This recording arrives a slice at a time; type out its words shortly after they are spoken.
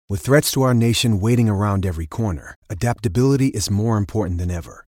With threats to our nation waiting around every corner, adaptability is more important than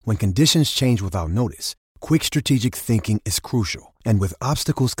ever. When conditions change without notice, quick strategic thinking is crucial. And with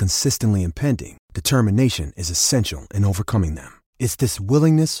obstacles consistently impending, determination is essential in overcoming them. It's this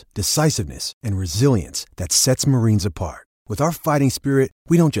willingness, decisiveness, and resilience that sets Marines apart. With our fighting spirit,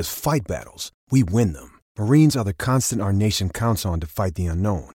 we don't just fight battles, we win them. Marines are the constant our nation counts on to fight the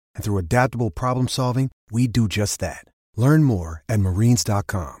unknown. And through adaptable problem solving, we do just that. Learn more at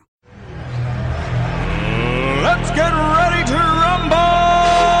marines.com. Let's get ready to rumble!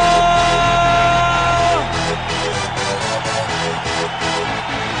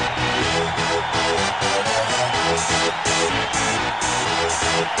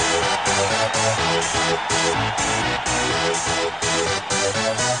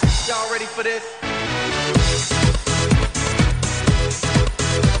 Y'all ready for this?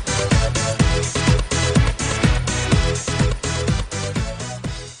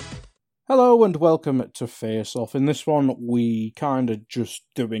 Hello and welcome to Face Off. In this one, we kind of just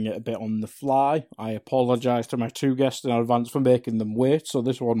doing it a bit on the fly. I apologise to my two guests in advance for making them wait, so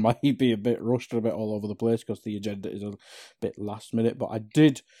this one might be a bit rushed and a bit all over the place because the agenda is a bit last minute, but I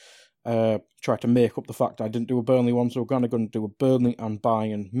did try to make up the fact I didn't do a Burnley one, so we're going to do a Burnley and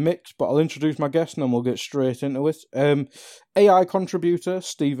Bayern mix, but I'll introduce my guest and then we'll get straight into it. AI contributor,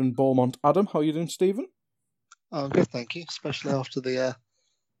 Stephen Beaumont-Adam. How are you doing, Stephen? Oh, good, thank you, especially after the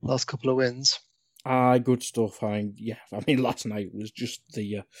last couple of wins. Good stuff. Last night was just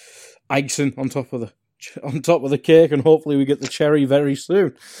the icing on top of the cake, and hopefully we get the cherry very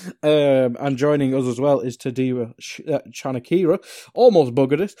soon. And joining us as well is Tadiwa Chanakira. Almost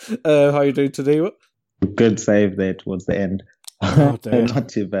buggered it. How you doing, Tadiwa? Good save there towards the end. Oh, not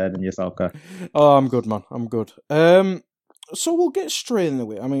too bad in your soccer. Oh, I'm good, man. I'm good. So we'll get straight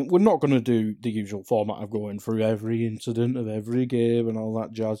into it. I mean, we're not going to do the usual format of going through every incident of every game and all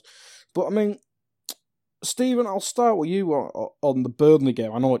that jazz. But, I mean, Stephen, I'll start with you on the Burnley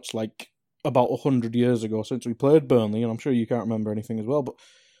game. I know it's like about 100 years ago since we played Burnley, and I'm sure you can't remember anything as well, but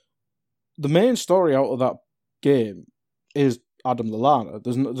the main story out of that game is Adam Lallana.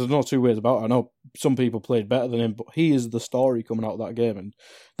 There's no two ways about it. I know some people played better than him, but he is the story coming out of that game, and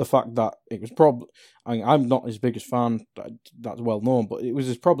the fact that it was probably... I mean, I'm not his biggest fan, that's well known, but it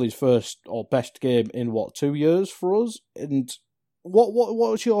was probably his first or best game in, 2 years for us? And what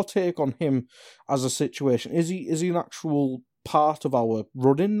was your take on him as a situation? Is he an actual part of our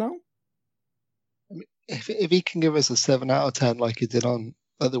running now? I mean, if he can give us a 7 out of 10 like he did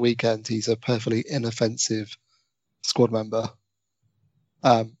at the weekend, he's a perfectly inoffensive squad member.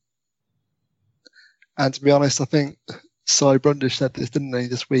 And to be honest, I think Cy Brundish said this, didn't he,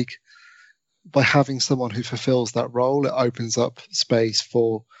 this week? By having someone who fulfills that role, it opens up space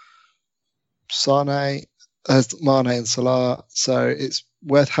for Mane and Salah. So it's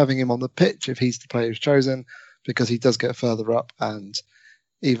worth having him on the pitch if he's the player who's chosen, because he does get further up. And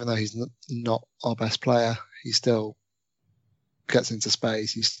even though he's not our best player, he still gets into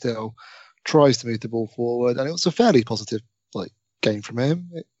space. He still tries to move the ball forward. And it was a fairly positive game from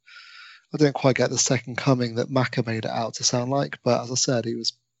him. I didn't quite get the second coming that Maka made it out to sound like, but as I said, he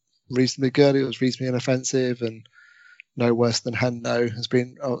was reasonably good. He was reasonably inoffensive, and no worse than Hendo has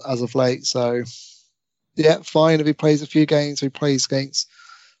been as of late. So, yeah, fine if he plays a few games. He plays against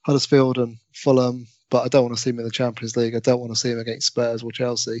Huddersfield and Fulham, but I don't want to see him in the Champions League. I don't want to see him against Spurs or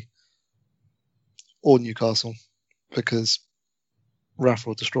Chelsea or Newcastle, because Rafa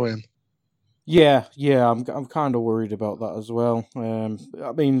will destroy him. Yeah, I'm kind of worried about that as well.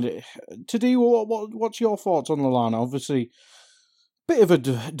 I mean, what's your thoughts on Lallana? Obviously, bit of a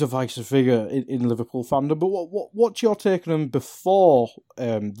divisive figure in Liverpool fandom, but what's your take on him before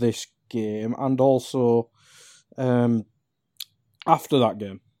this game and also after that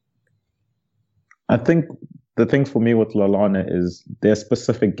game? I think the thing for me with Lallana is there's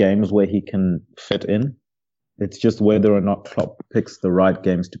specific games where he can fit in. It's just whether or not Klopp picks the right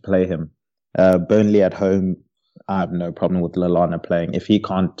games to play him. Burnley at home, I have no problem with Lallana playing. If he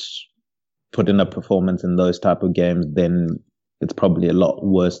can't put in a performance in those type of games, then it's probably a lot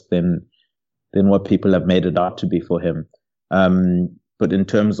worse than what people have made it out to be for him. But in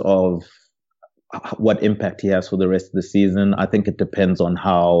terms of what impact he has for the rest of the season, I think it depends on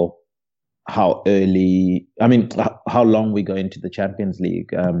how early, how long we go into the Champions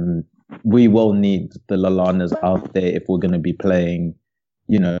League. We will need the Lallanas out there if we're going to be playing,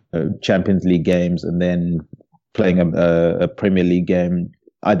 Champions League games and then playing a Premier League game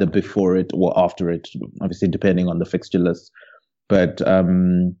either before it or after it, obviously depending on the fixture list. But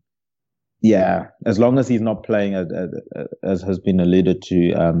as long as he's not playing, as has been alluded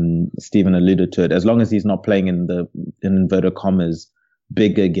to, Stephen alluded to it, as long as he's not playing in inverted commas,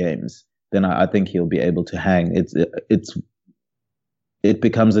 bigger games, then I think he'll be able to hang. It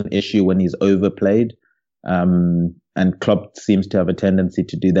becomes an issue when he's overplayed. And Klopp seems to have a tendency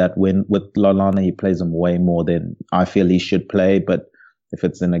to do that. When with Lallana, he plays him way more than I feel he should play. But if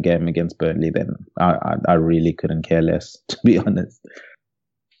it's in a game against Burnley, then I really couldn't care less, to be honest.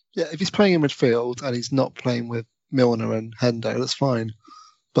 Yeah, if he's playing in midfield and he's not playing with Milner and Hendo, that's fine.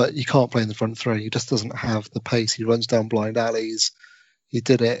 But you can't play in the front three. He just doesn't have the pace. He runs down blind alleys. He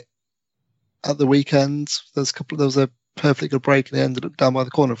did it at the weekend. There was a perfectly good break and he ended up down by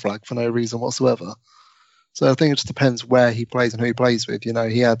the corner flag for no reason whatsoever. So I think it just depends where he plays and who he plays with. You know,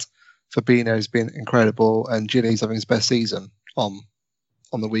 he had Fabinho's been incredible and Ginny's having his best season on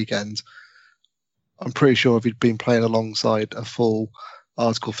the weekend. I'm pretty sure if he'd been playing alongside a full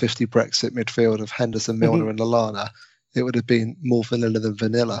Article 50 Brexit midfield of Henderson, Milner and Lallana, it would have been more vanilla than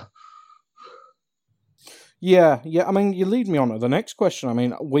vanilla. Yeah. I mean, you lead me on to the next question. I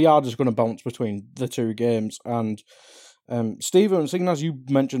mean, we are just going to bounce between the two games. And Stephen, seeing as you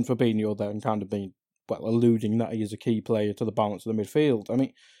mentioned Fabinho there and kind of been alluding that he is a key player to the balance of the midfield. I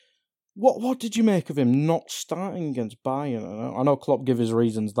mean, what did you make of him not starting against Bayern? I know Klopp gave his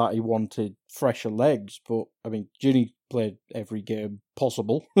reasons that he wanted fresher legs, but I mean, Ginny played every game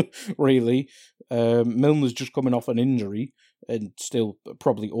possible, really. Milner's just coming off an injury and still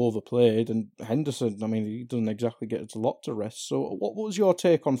probably overplayed, and Henderson, I mean, he doesn't exactly get a lot to rest. So what was your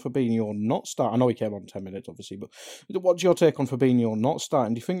take on Fabinho not starting? I know he came on 10 minutes, obviously, but what's your take on Fabinho not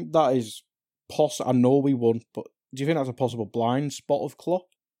starting? Do you think that is I know we won, but do you think that's a possible blind spot of Klopp?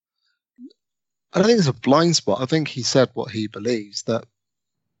 I don't think it's a blind spot. I think he said what he believes, that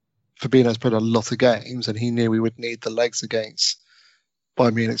Fabinho's played a lot of games and he knew we would need the legs against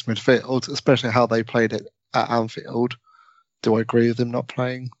Bayern Munich's midfield, especially how they played it at Anfield. Do I agree with him not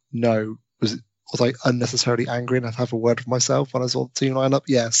playing? No. Was I unnecessarily angry and I'd have a word with myself when I saw the team lineup?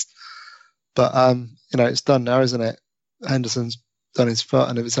 Yes. But, it's done now, isn't it? Henderson's done his foot,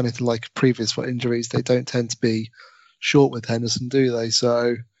 and if it's anything like previous foot injuries, they don't tend to be short with Henderson, do they?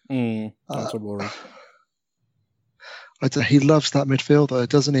 So that's a worry. He loves that midfield, though,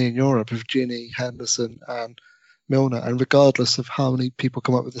 doesn't he, in Europe, of Ginny, Henderson and Milner. And regardless of how many people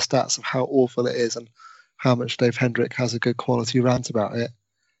come up with the stats of how awful it is and how much Dave Hendrick has a good quality rant about it,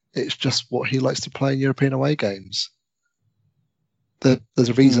 it's just what he likes to play in European away games. There's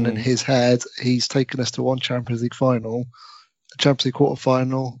a reason in his head he's taken us to one Champions League final, a Champions League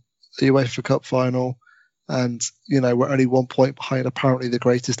quarter-final, the UEFA Cup final, and, we're only 1 point behind apparently the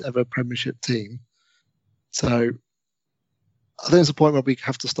greatest ever Premiership team. So I think there's a point where we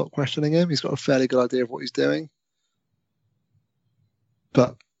have to stop questioning him. He's got a fairly good idea of what he's doing.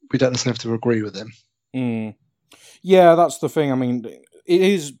 But we don't necessarily have to agree with him. Yeah, that's the thing. I mean, it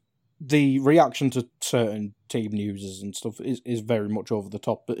is the reaction to certain team news and stuff is very much over the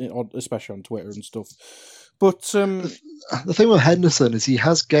top, especially on Twitter and stuff. But the thing with Henderson is he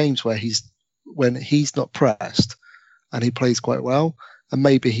has games where when he's not pressed and he plays quite well, and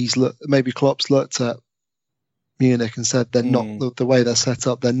maybe Klopp's looked at Munich and said they're not the way they're set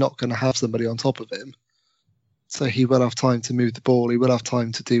up. They're not going to have somebody on top of him, so he will have time to move the ball. He will have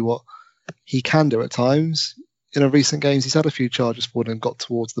time to do what he can do at times. In recent games, he's had a few charges forward and got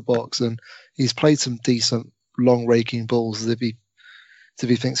towards the box, and he's played some decent long raking balls as if he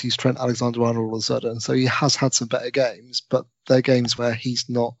thinks he's Trent Alexander-Arnold all of a sudden. So he has had some better games, but they're games where he's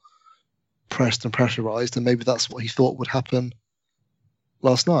not pressed and pressurised, and maybe that's what he thought would happen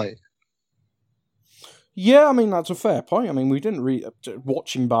last night. Yeah, I mean, that's a fair point. I mean, we didn't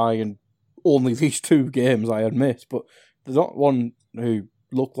watching Bayern only these two games, I admit, but there's not one who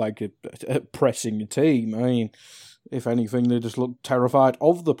looked like a pressing team. I mean, if anything, they just looked terrified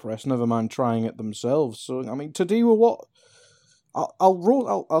of the press, never mind trying it themselves. So, I mean, Tadiwa, what...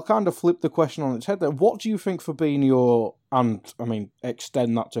 I'll kind of flip the question on its head there. What do you think Fabinho, and I mean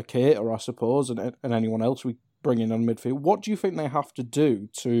extend that to Keita, I suppose, and anyone else we bring in on midfield? What do you think they have to do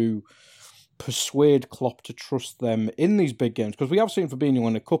to persuade Klopp to trust them in these big games? Because we have seen Fabinho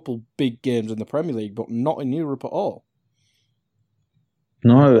in a couple big games in the Premier League, but not in Europe at all.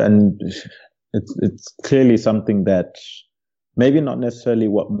 No, and it's clearly something that maybe not necessarily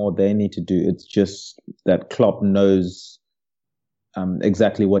what more they need to do. It's just that Klopp knows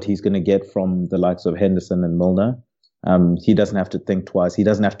exactly what he's going to get from the likes of Henderson and Milner. He doesn't have to think twice. He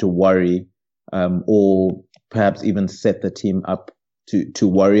doesn't have to worry, or perhaps even set the team up to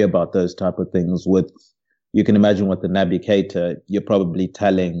worry about those type of things. You can imagine with the Naby Keita, you're probably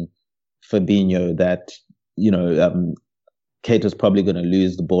telling Fabinho that, Keita's probably going to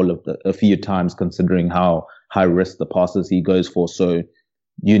lose the ball a few times considering how high risk the passes he goes for. So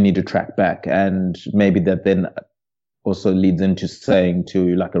you need to track back, and maybe that then also leads into saying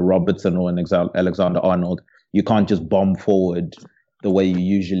to like a Robertson or an Alexander-Arnold, you can't just bomb forward the way you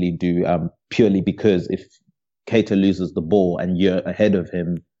usually do, purely because if Keita loses the ball and you're ahead of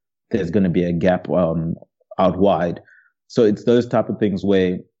him, there's going to be a gap out wide. So it's those type of things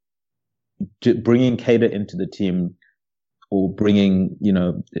where bringing Keita into the team or bringing,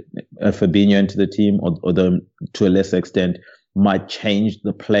 a Fabinho into the team or to a lesser extent might change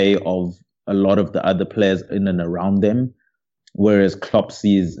the play of a lot of the other players in and around them. Whereas Klopp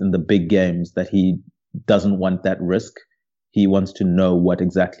sees in the big games that he doesn't want that risk. He wants to know what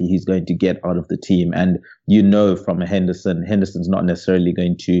exactly he's going to get out of the team. And from a Henderson's not necessarily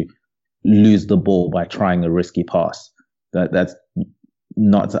going to lose the ball by trying a risky pass. That's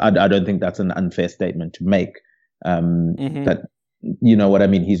not, I don't think that's an unfair statement to make. That, you know what I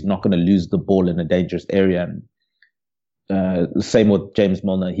mean? He's not going to lose the ball in a dangerous area. And same with James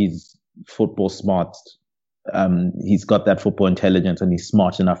Milner. He's football smart. He's got that football intelligence and he's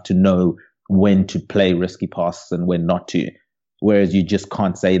smart enough to know when to play risky passes and when not to. Whereas you just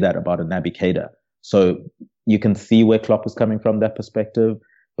can't say that about a Naby Keita. So you can see where Klopp is coming from that perspective.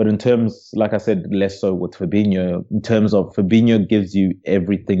 But in terms, like I said, less so with Fabinho, in terms of Fabinho gives you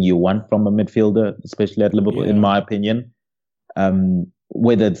everything you want from a midfielder, especially at Liverpool, in my opinion.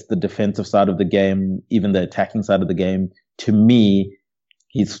 Whether it's the defensive side of the game, even the attacking side of the game, to me,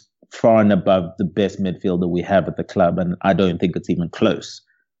 he's far and above the best midfielder we have at the club. And I don't think it's even close.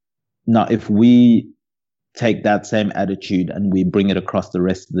 Now, if we take that same attitude and we bring it across the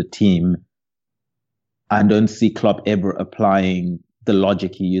rest of the team, I don't see Klopp ever applying the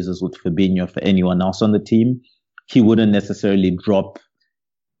logic he uses with Fabinho for anyone else on the team. He wouldn't necessarily drop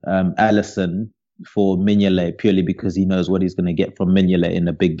Alisson for Mignolet purely because he knows what he's going to get from Mignolet in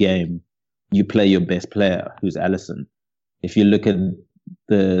a big game. You play your best player, who's Alisson. If you look at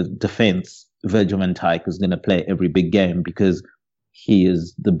the defense, Virgil van Dijk is going to play every big game because he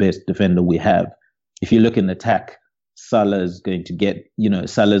is the best defender we have. If you look in attack, Salah is going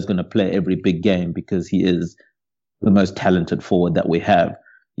to play every big game because he is the most talented forward that we have.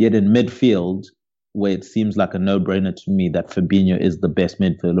 Yet in midfield, where it seems like a no-brainer to me that Fabinho is the best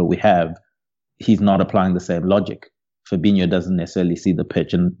midfielder we have, he's not applying the same logic. Fabinho doesn't necessarily see the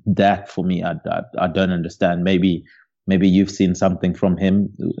pitch, and that for me, I don't understand. Maybe you've seen something from him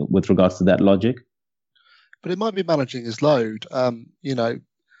with regards to that logic. But it might be managing his load.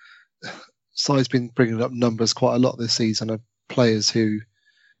 Sai's been bringing up numbers quite a lot this season of players who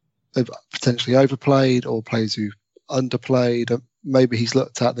have potentially overplayed or players who underplayed. Maybe he's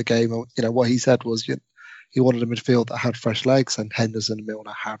looked at the game and, what he said was he wanted a midfield that had fresh legs, and Henderson and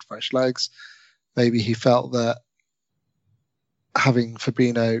Milner had fresh legs. Maybe he felt that having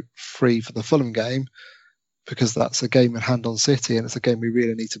Fabinho free for the Fulham game, because that's a game in hand on City and it's a game we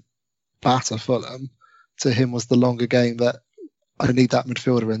really need to batter Fulham, to him was the longer game that I need that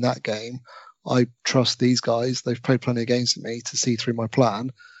midfielder in that game. I trust these guys. They've played plenty of games with me to see through my plan.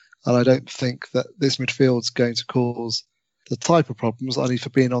 And I don't think that this midfield's going to cause the type of problems I need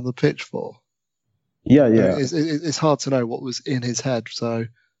for being on the pitch for. Yeah. It's hard to know what was in his head. So,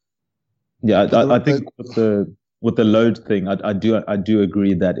 yeah, I think with the load thing, I do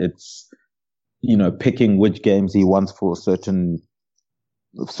agree that it's, picking which games he wants for certain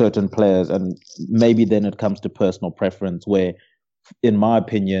players, and maybe then it comes to personal preference. Where, in my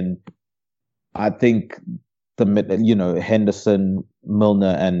opinion, I think Henderson,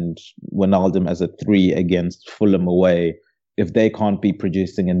 Milner, and Wijnaldum as a 3 against Fulham away, if they can't be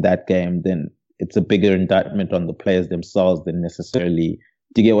producing in that game, then it's a bigger indictment on the players themselves than necessarily.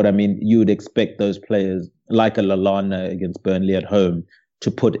 Do you get what I mean? You would expect those players, like a Lallana against Burnley at home, to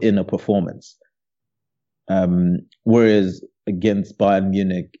put in a performance. Whereas against Bayern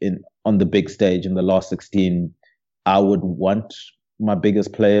Munich on the big stage in the last 16, I would want my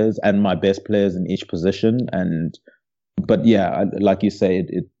biggest players and my best players in each position. But yeah, like you say,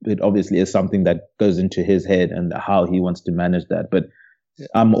 it obviously is something that goes into his head and how he wants to manage that. But yeah,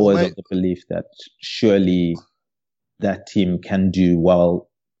 I'm always of the belief that surely that team can do well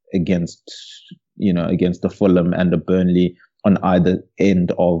against the Fulham and the Burnley on either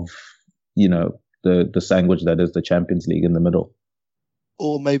end of, the sandwich that is the Champions League in the middle.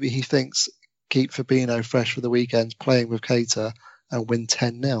 Or maybe he thinks keep Fabinho fresh for the weekend, playing with Keita, and win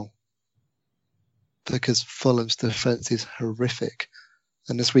 10-0. Because Fulham's defence is horrific.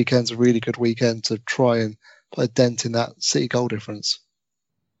 And this weekend's a really good weekend to try and put a dent in that City goal difference.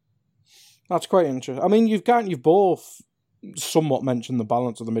 That's quite interesting. I mean, you've both somewhat mentioned the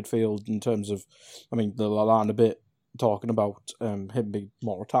balance of the midfield in terms of, the Lallana bit, talking about him being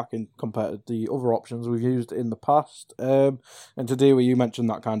more attacking compared to the other options we've used in the past. And today, where you mentioned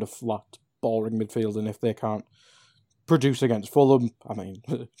that kind of flat, boring midfield, and if they can't produce against Fulham. I mean,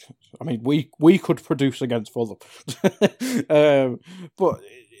 we could produce against Fulham. But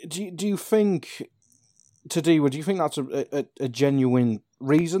do you think, Tadiwa, do you think that's a genuine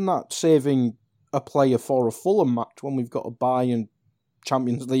reason, that saving a player for a Fulham match when we've got a bye in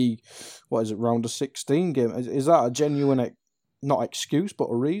Champions League, what is it, round of 16 game? Is that a genuine, not excuse, but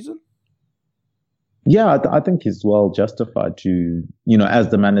a reason? Yeah, I think he's well justified to, as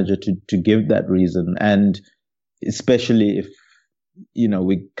the manager to give that reason. And especially if,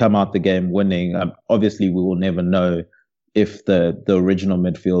 we come out the game winning, obviously we will never know if the original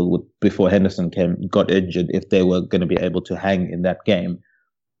midfield before Henderson got injured, if they were going to be able to hang in that game.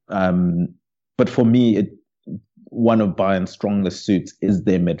 But for me, one of Bayern's strongest suits is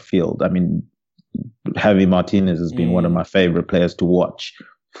their midfield. I mean, Javi Martinez has been one of my favorite players to watch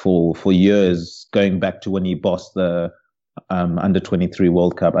for years, going back to when he bossed the under-23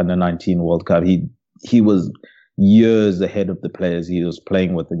 World Cup, under-19 World Cup. He was years ahead of the players he was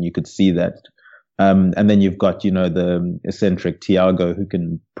playing with, and you could see that. And then you've got, the eccentric Thiago, who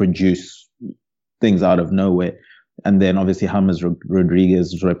can produce things out of nowhere. And then obviously James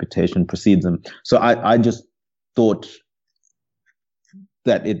Rodriguez's reputation precedes him. So I just thought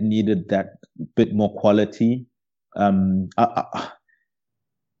that it needed that bit more quality.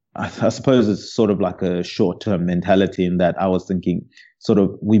 I suppose it's sort of like a short-term mentality, in that I was thinking sort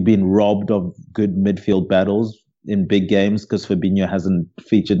of we've been robbed of good midfield battles in big games because Fabinho hasn't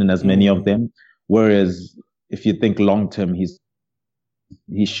featured in as many of them. Whereas if you think long-term,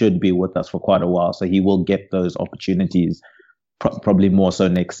 he should be with us for quite a while, so he will get those opportunities, probably more so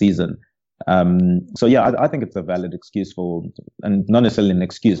next season. So yeah, I think it's a valid excuse and not necessarily an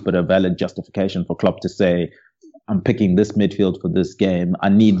excuse, but a valid justification for Klopp to say, I'm picking this midfield for this game. I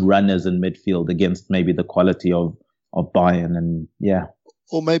need runners in midfield against maybe the quality of Bayern, and yeah.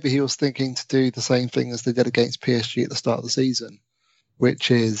 Or maybe he was thinking to do the same thing as they did against PSG at the start of the season,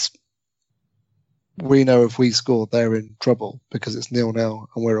 which is, we know if we score, they're in trouble because it's 0-0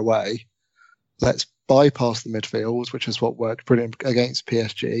 and we're away. Let's bypass the midfield, which is what worked brilliant against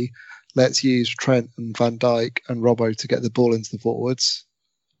PSG. Let's use Trent and Van Dijk and Robbo to get the ball into the forwards.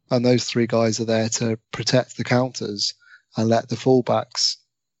 And those three guys are there to protect the counters and let the fullbacks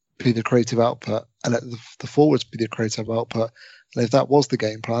be the creative output and let the forwards be the creative output. And if that was the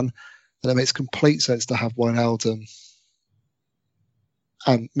game plan, then it makes complete sense to have Wijnaldum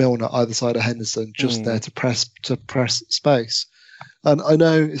and Milner either side of Henderson just there to press space. And I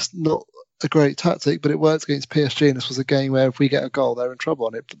know it's not a great tactic, but it worked against PSG, and this was a game where if we get a goal, they're in trouble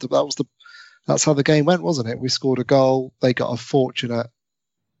on it. But that's how the game went, wasn't it? We scored a goal, they got a fortunate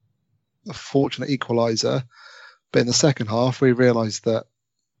equaliser, but in the second half we realised that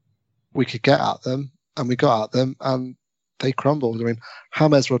we could get at them, and we got at them, and they crumbled. I mean,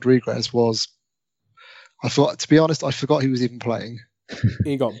 James Rodriguez was, to be honest, I forgot he was even playing.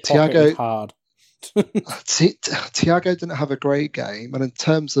 He got pocketed hard. Thiago didn't have a great game, and in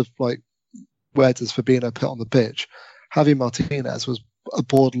terms of like where does Fabinho put on the pitch, Javi Martinez was a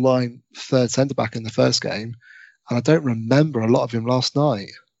borderline third centre back in the first game, and I don't remember a lot of him last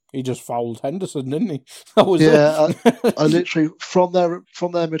night. He just fouled Henderson, didn't he? That was I literally from their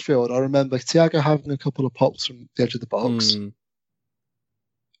midfield, I remember Thiago having a couple of pops from the edge of the box,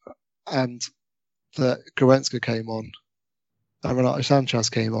 and that Goretzka came on, and Renato Sanchez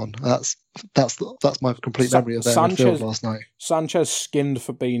came on. That's my complete memory of their midfield last night. Sanchez skinned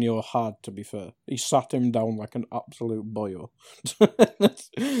Fabinho hard, to be fair. He sat him down like an absolute boyo.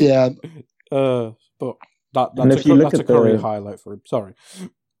 Yeah. But that's a career highlight for him. Sorry.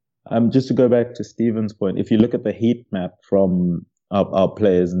 Just to go back to Stephen's point, if you look at the heat map from our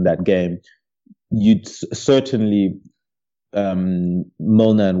players in that game, you'd certainly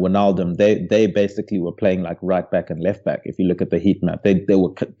Milner and Wijnaldum, they basically were playing like right back and left back. If you look at the heat map, they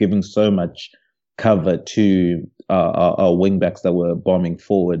were giving so much cover to our wing backs that were bombing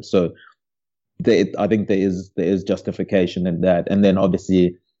forward. So I think there is justification in that. And then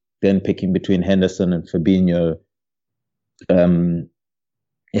obviously then picking between Henderson and Fabinho,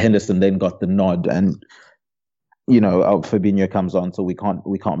 Henderson then got the nod, and Fabinho comes on, so we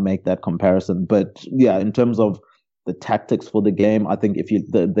can't make that comparison. But yeah, in terms of the tactics for the game, I think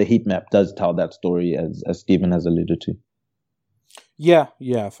the heat map does tell that story, as Stephen has alluded to. Yeah,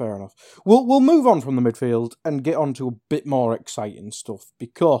 fair enough. We'll move on from the midfield and get on to a bit more exciting stuff,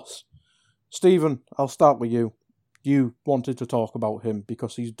 because Stephen, I'll start with you. You wanted to talk about him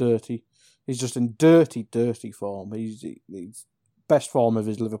because he's dirty. He's just in dirty form. He's best form of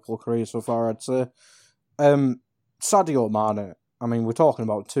his Liverpool career so far, I'd say. Sadio Mane, I mean, we're talking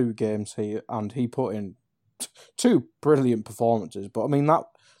about 2 games here, and he put in 2 brilliant performances, but I mean,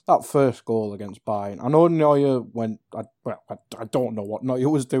 that first goal against Bayern. I know Neuer went. I don't know what Neuer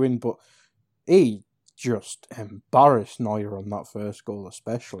was doing, but he just embarrassed Neuer on that first goal,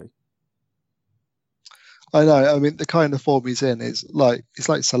 especially. I know. I mean, the kind of form he's in is like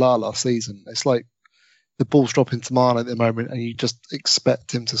Salah last season. It's like the ball's dropping to Mane at the moment, and you just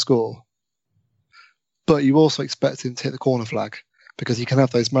expect him to score, but you also expect him to hit the corner flag because he can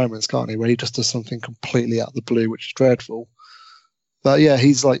have those moments, can't he, where he just does something completely out of the blue, which is dreadful. But yeah,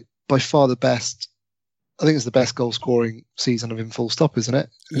 he's like by far the best. I think it's the best goal scoring season of him, full stop, isn't it?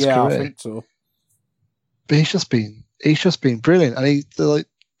 Yeah, career. I think so. But he's just been brilliant, and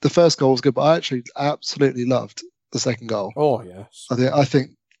the first goal was good, but I actually absolutely loved the second goal. Oh yes, I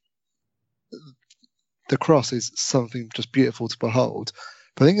think the cross is something just beautiful to behold.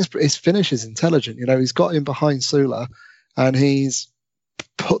 But I think his finish is intelligent. You know, he's got in behind Sula, and he's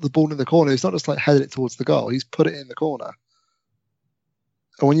put the ball in the corner. He's not just like headed it towards the goal; he's put it in the corner.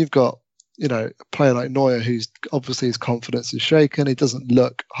 And when you've got, you know, a player like Neuer, who's obviously his confidence is shaken, he doesn't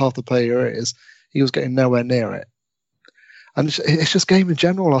look half the player he is. He was getting nowhere near it. And it's just game in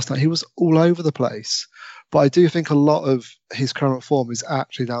general last night. He was all over the place. But I do think a lot of his current form is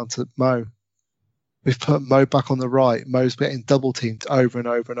actually down to Mo. We've put Mo back on the right. Mo's getting double teamed over and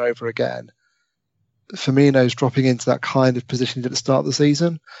over and over again. Firmino's dropping into that kind of position he did at the start of the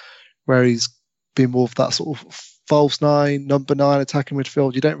season, where he's been more of that sort of false nine, number 9 attacking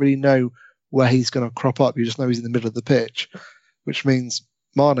midfield. You don't really know where he's going to crop up. You just know he's in the middle of the pitch, which means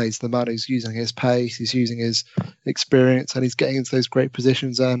Mane's the man who's using his pace, he's using his experience, and he's getting into those great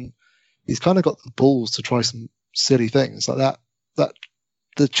positions. And he's kind of got the balls to try some silly things like that.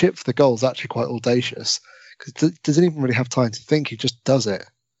 The chip for the goal is actually quite audacious because he doesn't even really have time to think. He just does it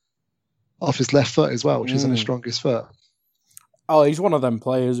off his left foot as well, which isn't his strongest foot. Oh, he's one of them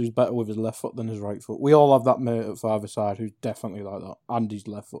players who's better with his left foot than his right foot. We all have that mate at five-a-side who's definitely like that. And his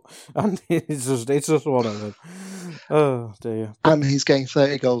left foot. And it's just one of them. Oh, dear. And he's getting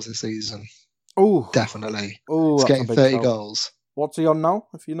 30 goals this season. Oh. Definitely. Oh, he's getting 30 goals. What's he on now,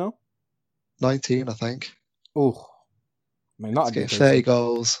 if you know? 19, I think. Oh. I mean, that'd be 30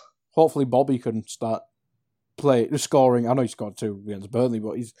 goals. Hopefully Bobby can start scoring. I know he scored 2 against Burnley,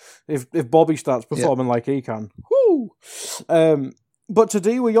 but if Bobby starts performing like he can, whoo! But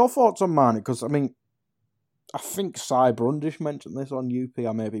today, were your thoughts on Mane? Because I mean, I think Cy Brundish mentioned this on UP.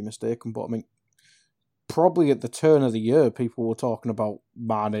 I may be mistaken, but I mean, probably at the turn of the year, people were talking about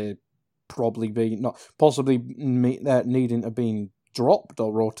Mane possibly needing to be dropped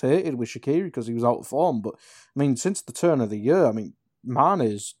or rotated with Shaqiri because he was out of form. But I mean, since the turn of the year, I mean,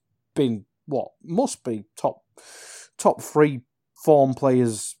 Mane's been must be top 3 form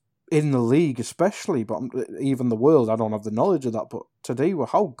players in the league, especially, but even the world. I don't have the knowledge of that, but today,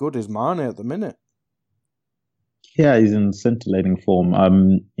 how good is Mane at the minute? Yeah, he's in scintillating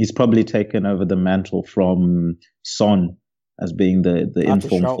form. He's probably taken over the mantle from Son as being the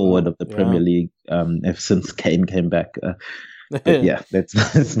informed forward of the Premier League ever since Kane came back. But yeah,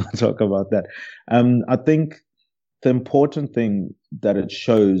 let's not talk about that. I think the important thing that it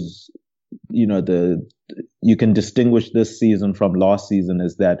shows, you know, you can distinguish this season from last season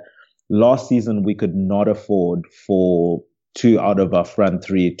is that last season we could not afford for 2 out of our front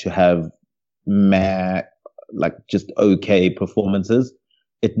 3 to have just okay performances.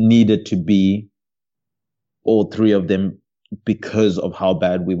 It needed to be all 3 of them because of how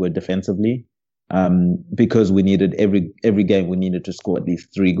bad we were defensively. Because we needed every game we needed to score at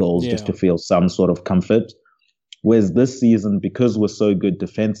least 3 goals just to feel some sort of comfort. Whereas this season, because we're so good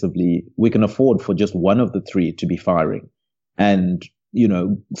defensively, we can afford for just one of the 3 to be firing and, you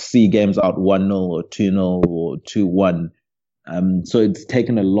know, see games out 1-0 or 2-0 or 2-1. So it's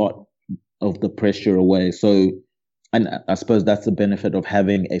taken a lot of the pressure away. So, and I suppose that's the benefit of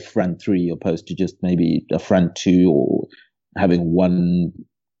having a front 3 opposed to just maybe a front 2 or having one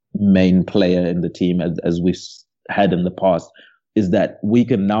main player in the team as we had in the past, is that we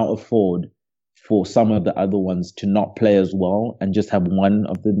can now afford for some of the other ones to not play as well and just have one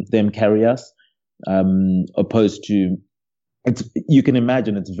of them carry us, opposed to you can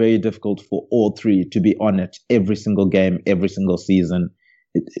imagine it's very difficult for all 3 to be on it every single game, every single season.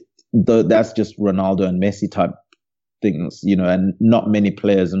 That's just Ronaldo and Messi type things, you know, and not many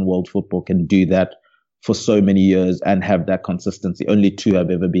players in world football can do that for so many years and have that consistency. Only 2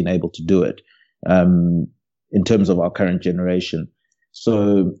 have ever been able to do it, in terms of our current generation.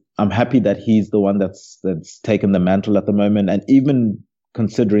 So I'm happy that he's the one that's taken the mantle at the moment. And even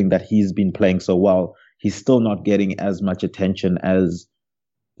considering that he's been playing so well, he's still not getting as much attention as,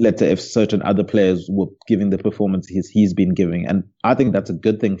 let's say, if certain other players were giving the performance he's been giving. And I think that's a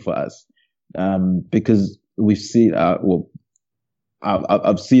good thing for us, because we've seen,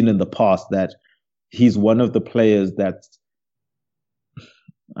 I've seen in the past that he's one of the players that,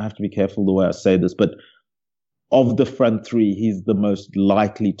 I have to be careful the way I say this, but of the front three, he's the most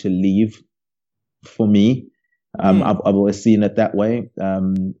likely to leave for me. I've always seen it that way.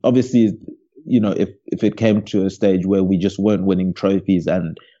 Obviously, if it came to a stage where we just weren't winning trophies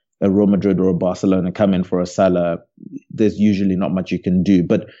and a Real Madrid or a Barcelona come in for a Salah, there's usually not much you can do.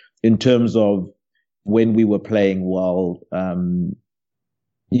 But in terms of when we were playing well,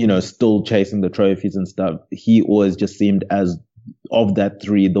 still chasing the trophies and stuff, he always just seemed, as of that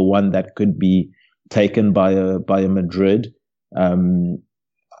three, the one that could be taken by a Madrid.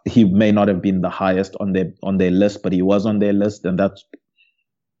 He may not have been the highest on their list, but he was on their list, and that's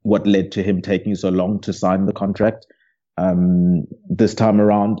what led to him taking so long to sign the contract this time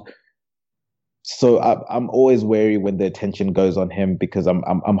around. So I'm always wary when the attention goes on him, because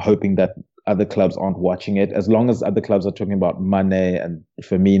I'm hoping that other clubs aren't watching it. As long as other clubs are talking about Mane and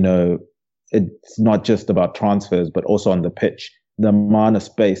Firmino, it's not just about transfers, but also on the pitch. The amount of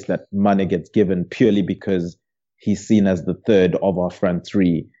space that Mane gets given purely because he's seen as the third of our front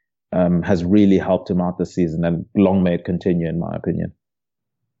three has really helped him out this season, and long may it continue, in my opinion.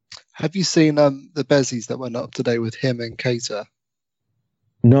 Have you seen the Bezies that went up today with him and Keita?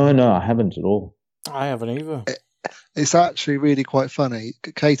 No, I haven't at all. I haven't either. It's actually really quite funny.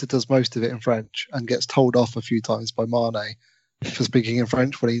 Keita does most of it in French and gets told off a few times by Mane for speaking in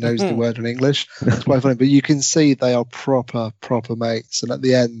French when he knows the word in English. It's quite funny, but you can see they are proper mates. And at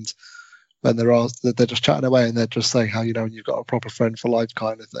the end, when they're just chatting away and they're just saying how, you've got a proper friend for life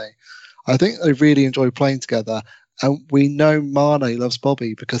kind of thing. I think they really enjoy playing together. And we know Mane loves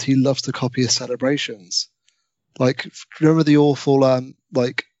Bobby because he loves to copy his celebrations. Like, remember the awful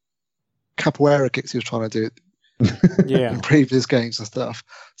capoeira kicks he was trying to do in previous games and stuff.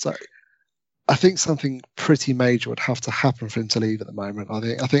 So I think something pretty major would have to happen for him to leave at the moment. I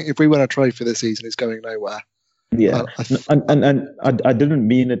think if we win a trophy this season, he's going nowhere. Yeah, and I didn't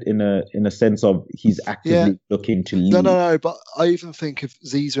mean it in a sense of he's actively looking to leave. No. But I even think if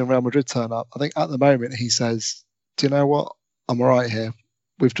Zizou and Real Madrid turn up, I think at the moment he says, "Do you know what? I'm all right here.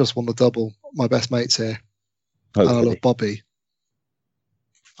 We've just won the double. My best mate's here, and I love Bobby.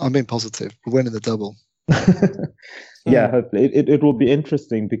 I'm being positive. We're winning the double." Yeah, hopefully it will be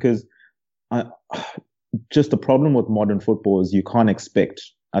interesting, because just the problem with modern football is you can't expect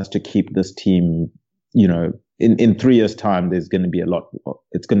us to keep this team. In 3 years' time, there's going to be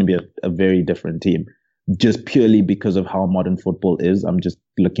it's going to be a very different team, just purely because of how modern football is. I'm just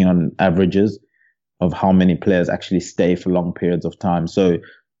looking on averages of how many players actually stay for long periods of time. So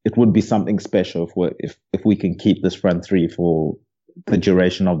it would be something special if we can keep this front three for the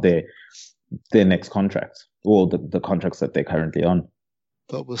duration of their next contracts, or the contracts that they're currently on.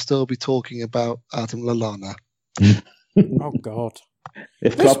 But we'll still be talking about Adam Lallana. Oh, God.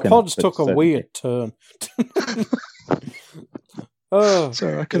 This pod's took a weird turn.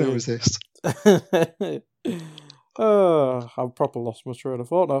 Sorry, I couldn't resist. I've proper lost my train of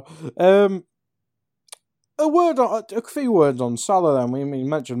thought now. A few words on Salah then. We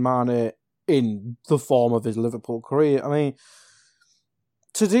mentioned Mane in the form of his Liverpool career. I mean,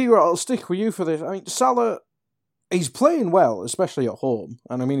 Tadira, I'll stick with you for this. I mean, Salah, he's playing well, especially at home.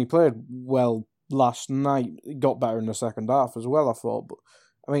 And I mean, he played well last night. He got better in the second half as well, I thought. But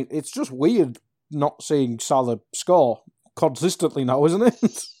I mean, it's just weird not seeing Salah score consistently now, isn't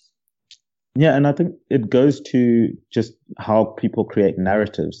it? Yeah, and I think it goes to just how people create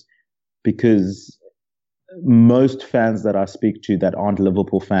narratives, because most fans that I speak to that aren't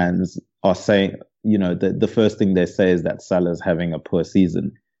Liverpool fans are saying, the first thing they say is that Salah's having a poor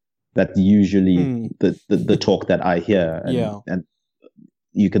season. That's usually the talk that I hear. And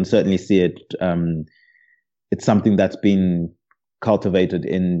you can certainly see it. It's something that's been cultivated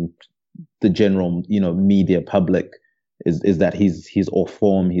in the general, media public, is that he's off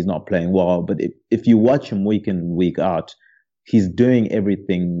form, he's not playing well. But if you watch him week in, week out, he's doing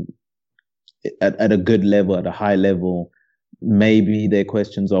everything at a good level, at a high level. Maybe there are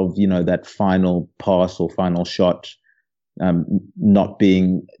questions of, that final pass or final shot not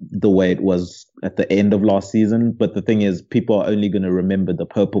being the way it was at the end of last season. But the thing is, people are only going to remember the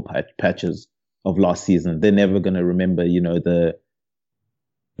purple patches of last season. They're never going to remember,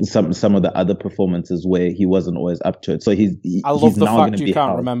 some of the other performances where he wasn't always up to it. So I love the fact you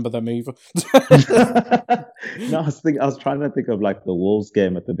can't remember them either. No, I was trying to think of like the Wolves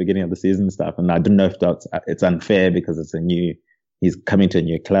game at the beginning of the season and stuff, and I didn't know if it's unfair because he's coming to a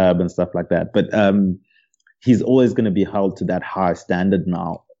new club and stuff like that. But he's always going to be held to that high standard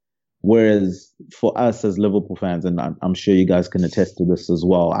now. Whereas for us as Liverpool fans, and I'm sure you guys can attest to this as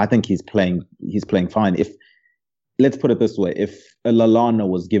well, I think he's playing fine. If, you know, if he was playing well, I think he'd be let's put it this way: if Lallana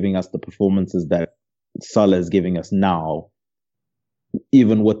was giving us the performances that Salah is giving us now,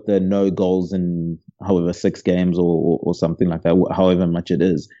 even with the no goals in however 6 games or something like that, however much it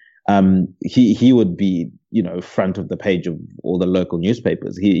is, he would be, front of the page of all the local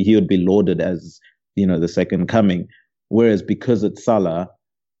newspapers. He would be lauded as, the second coming. Whereas because it's Salah,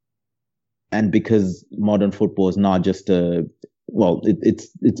 and because modern football is now just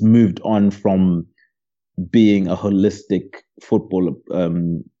it's moved on from being a holistic football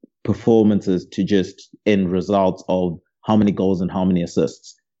performances to just end results of how many goals and how many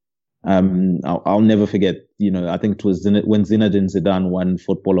assists. I'll never forget, I think it was when Zinedine Zidane won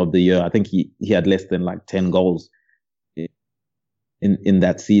Football of the Year. I think he had less than like 10 goals in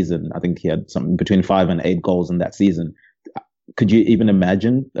that season. I think he had something between 5 and 8 goals in that season. Could you even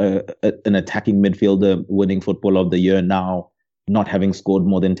imagine an attacking midfielder winning Football of the Year now, not having scored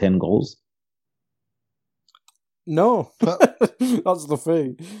more than 10 goals? No, that's the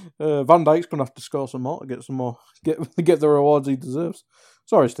thing. Van Dijk's going to have to score some more to get the rewards he deserves.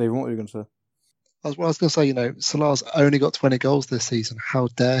 Sorry, Stephen, what were you going to say? I was going to say, Salah's only got 20 goals this season. How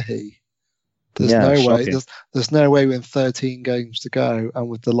dare he? There's no way. There's no way with 13 games to go, and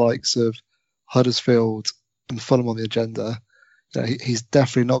with the likes of Huddersfield and Fulham on the agenda, he's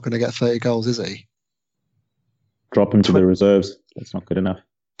definitely not going to get 30 goals, is he? Drop him to the reserves. That's not good enough.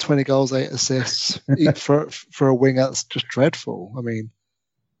 20 goals, 8 assists for a winger. That's just dreadful. I mean,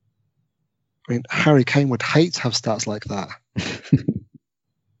 Harry Kane would hate to have stats like that.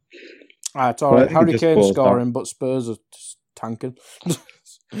 It's all right. Harry Kane's scoring, but Spurs are just tanking.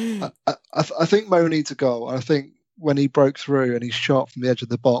 I think Mo needs a goal. I think when he broke through and he shot from the edge of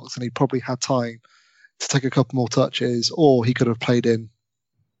the box, and he probably had time to take a couple more touches, or he could have played in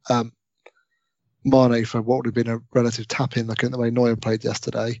Mane for what would have been a relative tap-in, like in the way Neuer played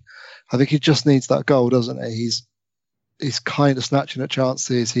yesterday. I think he just needs that goal, doesn't he? He's kind of snatching at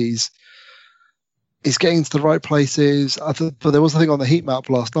chances. He's getting into the right places. But there was a thing on the heat map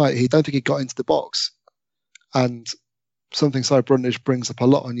last night. He don't think he got into the box. And something Si Brundish brings up a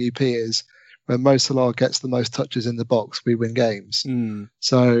lot on UP is when Mo Salah gets the most touches in the box, we win games.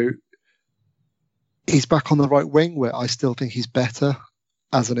 So he's back on the right wing, where I still think he's better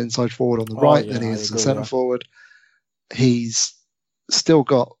as an inside forward on the right than he is as a centre forward. He's still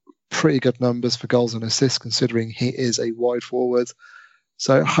got pretty good numbers for goals and assists, considering he is a wide forward.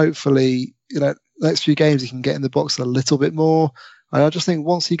 So hopefully, next few games he can get in the box a little bit more. And I just think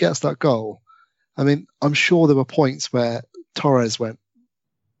once he gets that goal, I mean, I'm sure there were points where Torres went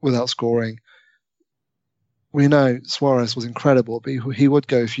without scoring. We know Suarez was incredible, but he would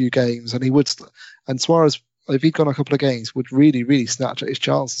go a few games, and Suarez, if he'd gone a couple of games, would really, really snatch at his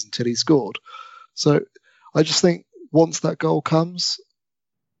chances until he scored. So I just think once that goal comes,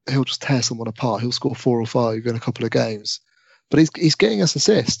 he'll just tear someone apart. He'll score 4 or 5 in a couple of games. But he's getting us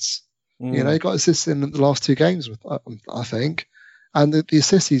assists. He got assists in the last 2 games, I think. And the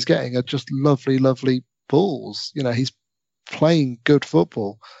assists he's getting are just lovely, lovely balls. He's playing good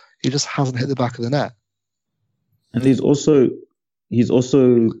football. He just hasn't hit the back of the net. And he's also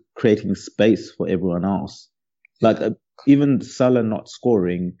creating space for everyone else. Like even Salah not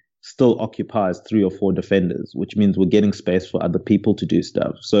scoring still occupies 3 or 4 defenders, which means we're getting space for other people to do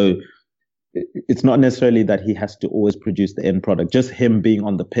stuff. So it's not necessarily that he has to always produce the end product. Just him being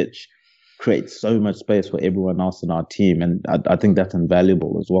on the pitch creates so much space for everyone else in our team. And I think that's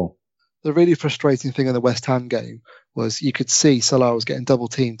invaluable as well. The really frustrating thing in the West Ham game was you could see Salah was getting double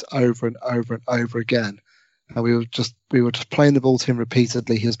teamed over and over and over again. And we were just playing the ball to him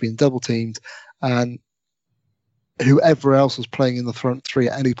repeatedly. He was being double teamed, and whoever else was playing in the front 3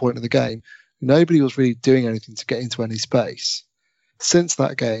 at any point in the game, nobody was really doing anything to get into any space. Since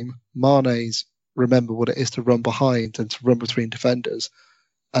that game, Mane's remembered what it is to run behind and to run between defenders,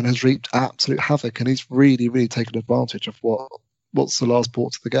 and has reaped absolute havoc. And he's really, really taken advantage of what Salah's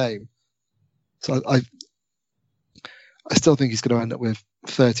brought to the game. So I still think he's going to end up with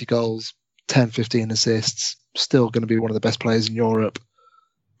 30 goals, 10, 15 assists. Still going to be one of the best players in Europe.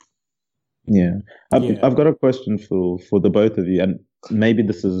 Yeah. I've got a question for the both of you, and maybe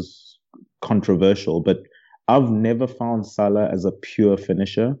this is controversial, but I've never found Salah as a pure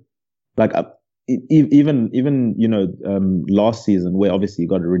finisher. Like even last season, where obviously he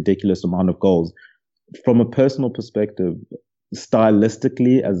got a ridiculous amount of goals. From a personal perspective,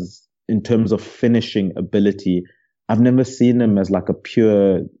 stylistically, as in terms of finishing ability, I've never seen him as like a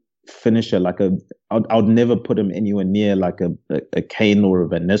pure finisher. I'd never put him anywhere near like a Kane or a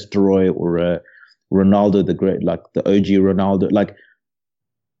Van Nistelrooy or a Ronaldo the Great, like the OG Ronaldo. Like,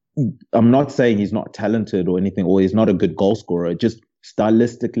 I'm not saying he's not talented or anything, or he's not a good goal scorer. Just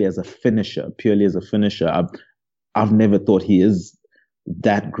stylistically as a finisher, purely as a finisher, I've never thought he is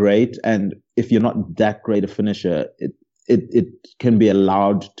that great. And if you're not that great a finisher, it can be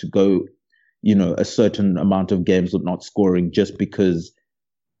allowed to go, a certain amount of games with not scoring just because,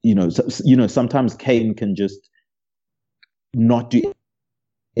 sometimes Kane can just not do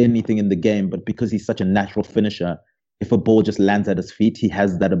anything in the game, but because he's such a natural finisher, if a ball just lands at his feet, he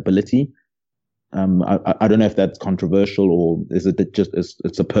has that ability. I don't know if that's controversial or is it just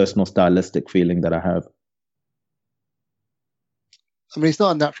it's a personal stylistic feeling that I have. I mean, he's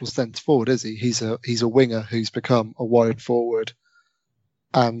not a natural centre forward, is he? He's a winger who's become a wide forward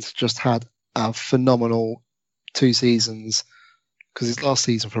and just had a phenomenal 2 seasons. Because his last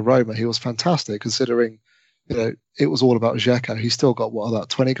season for Roma, he was fantastic, considering it was all about Dzeko. He's still got about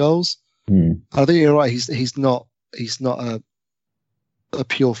 20 goals. I think you're right. He's not a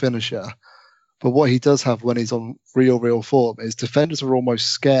pure finisher, but what he does have when he's on real form is defenders are almost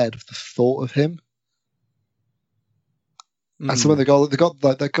scared of the thought of him. And some of the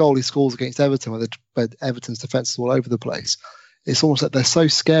goal he scores against Everton, where Everton's defence is all over the place, it's almost like they're so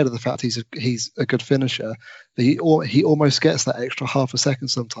scared of the fact he's a good finisher that he almost gets that extra half a second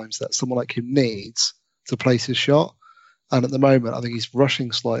sometimes that someone like him needs to place his shot. And at the moment, I think he's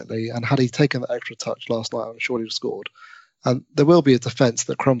rushing slightly. And had he taken that extra touch last night, I'm sure he'd have scored. And there will be a defence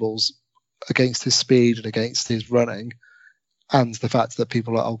that crumbles against his speed and against his running, and the fact that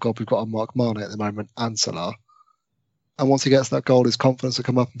people are, oh God, we've got a Mark Mane at the moment and Salah. And once he gets that goal, his confidence will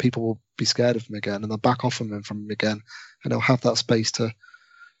come up and people will be scared of him again and they'll back off from him again. And he'll have that space to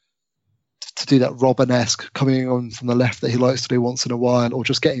do that Robin-esque coming on from the left that he likes to do once in a while, or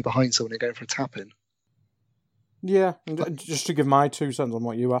just getting behind someone and going for a tap-in. Yeah, just to give my 2 cents on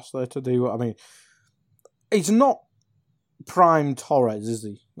what you asked there to do, I mean, he's not prime Torres, is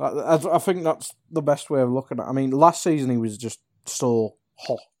he? I think that's the best way of looking at it. I mean, last season he was just so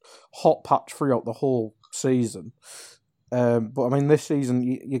hot patch throughout the whole season. But I mean, this season,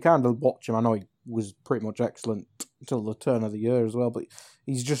 you kind of watch him. I know he was pretty much excellent until the turn of the year as well, but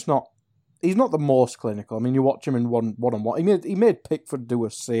he's just not. He's not the most clinical. I mean, you watch him in one-on-one. He made Pickford do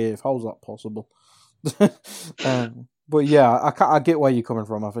a save. How's that possible? But yeah, I get where you're coming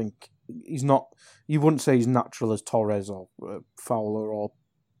from. I think he's not. You wouldn't say he's natural as Torres or Fowler or,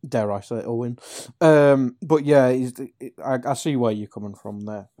 dare I say, Owen. But yeah, I see where you're coming from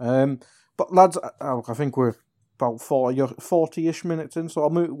there. But lads, I think we're about 40-ish minutes in, so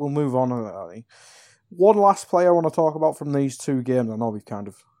we'll move on. I think. One last player I want to talk about from these 2 games. I know we've kind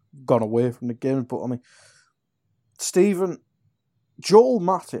of gone away from the game, but I mean, Stephen, Joel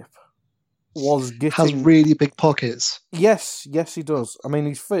Matip has really big pockets. Yes, he does. I mean,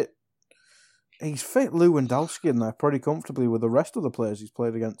 he's fit Lewandowski in there pretty comfortably with the rest of the players he's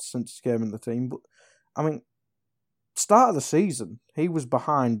played against since he came in the team. But I mean, start of the season, he was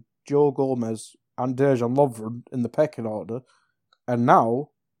behind Joe Gomez and Dejan Lovren in the pecking order, and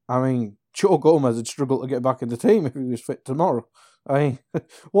now, I mean, Joe Gomez would struggle to get back in the team if he was fit tomorrow. I mean,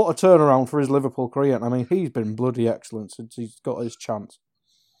 what a turnaround for his Liverpool career. I mean, he's been bloody excellent since he's got his chance.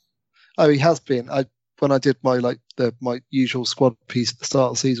 Oh, he has been. When I did my usual squad piece at the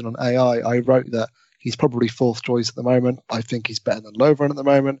start of the season on AI, I wrote that he's probably 4th choice at the moment. I think he's better than Lovren at the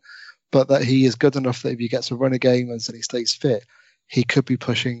moment, but that he is good enough that if he gets a run of games and he stays fit, he could be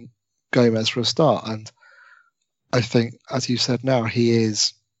pushing Gomez for a start. And I think, as you said now, he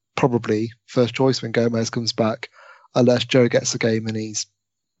is probably 1st choice when Gomez comes back, unless Joe gets a game and he's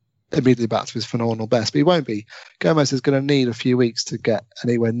immediately back to his phenomenal best. But he won't be. Gomez is going to need a few weeks to get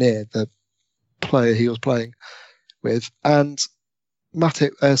anywhere near the player he was playing with. And Van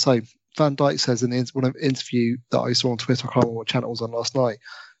Dijk says in one interview that I saw on Twitter, I can't remember what channel it was on last night,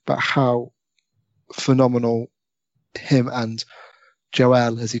 about how phenomenal him and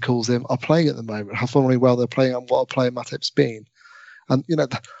Joel, as he calls him, are playing at the moment, how phenomenally well they're playing and what a player Matip's been. And,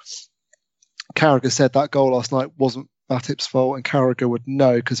 Carragher said that goal last night wasn't Matip's fault, and Carragher would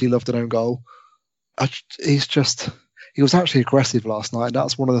know because he loved an own goal. He was actually aggressive last night, and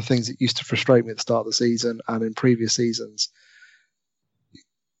that's one of the things that used to frustrate me at the start of the season and in previous seasons.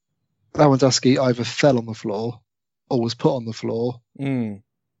 Lewandowski either fell on the floor or was put on the floor.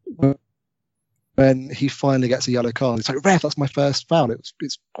 When he finally gets a yellow card, it's like, ref, that's my first foul. It's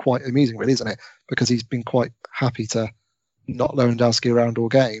quite amusing, really, isn't it? Because he's been quite happy to not Lewandowski around all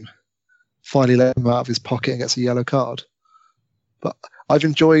game. Finally let him out of his pocket and gets a yellow card. But I've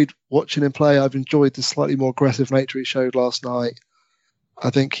enjoyed watching him play. I've enjoyed the slightly more aggressive nature he showed last night. I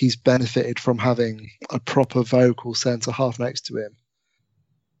think he's benefited from having a proper vocal centre-half next to him.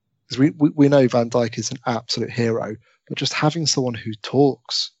 Because we know Van Dijk is an absolute hero, but just having someone who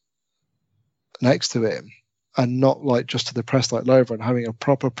talks next to him and not like just to the press like Lovren, having a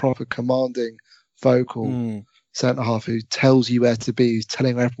proper commanding vocal centre half who tells you where to be, who's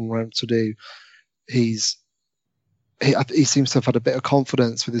telling everyone what to do. He seems to have had a bit of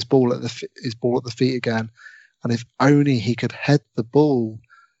confidence with his ball at the feet again. And if only he could head the ball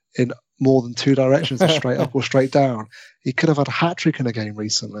in more than two directions, straight up or straight down, he could have had a hat-trick in a game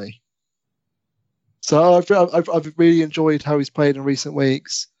recently. So I've really enjoyed how he's played in recent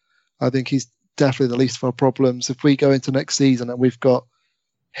weeks. I think he's definitely the least of our problems. If we go into next season and we've got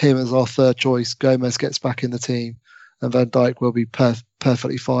him as our third choice, Gomez gets back in the team, and Van Dijk will be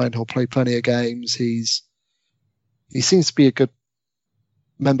perfectly fine. He'll play plenty of games. He seems to be a good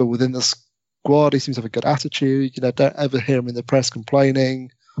member within the squad. He seems to have a good attitude. Don't ever hear him in the press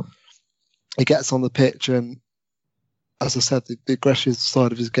complaining. He gets on the pitch, and as I said, the aggressive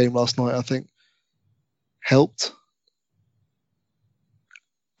side of his game last night, I think, helped.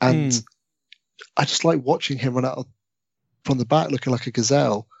 And I just like watching him run out from the back looking like a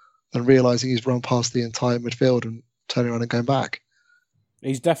gazelle and realising he's run past the entire midfield and turning around and going back.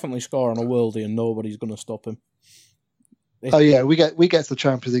 He's definitely scoring a worldie and nobody's going to stop him. Oh yeah, we get to the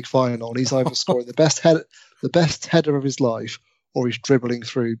Champions League final and he's either scoring the best header of his life, or he's dribbling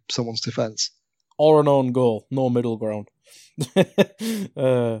through someone's defence. Or an own goal, no middle ground.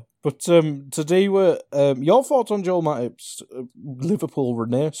 But today, your thoughts on Joel Matip's Liverpool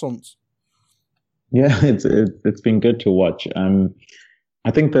renaissance? Yeah, it's been good to watch.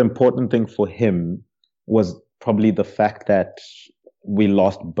 I think the important thing for him was probably the fact that we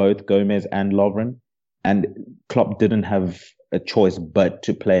lost both Gomez and Lovren, and Klopp didn't have a choice but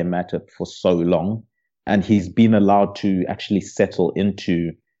to play Matip for so long, and he's been allowed to actually settle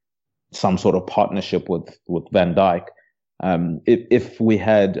into some sort of partnership with Van Dijk. If we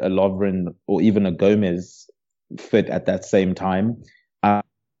had a Lovren or even a Gomez fit at that same time,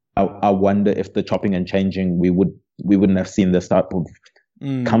 I wonder if the chopping and changing we wouldn't have seen this type of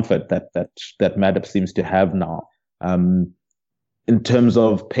comfort that Matip seems to have now. In terms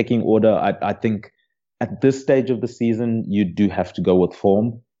of pecking order, I think at this stage of the season you do have to go with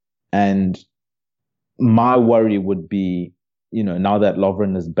form, and my worry would be, now that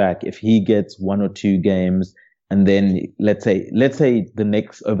Lovren is back, if he gets one or two games, and then let's say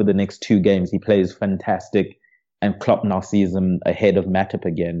over the next two games he plays fantastic, and Klopp now sees him ahead of Matip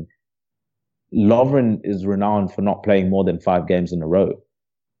again. Lovren is renowned for not playing more than 5 games in a row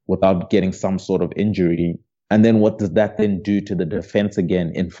without getting some sort of injury. And then what does that then do to the defense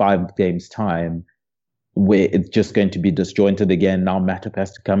again in 5 games' time, where it's just going to be disjointed again? Now Matip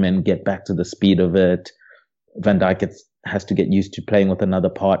has to come in, get back to the speed of it. Van Dijk has to get used to playing with another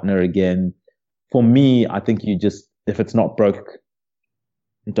partner again. For me, I think if it's not broke,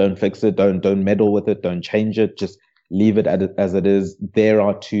 don't fix it, don't meddle with it, don't change it, just leave it as it is. There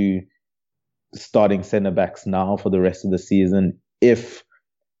are 2 starting centre-backs now for the rest of the season. If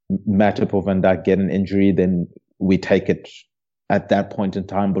Matip or Van Dijk get an injury, then we take it at that point in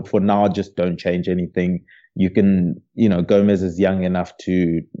time. But for now, just don't change anything. You can, Gomez is young enough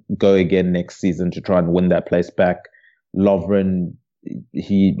to go again next season to try and win that place back. Lovren,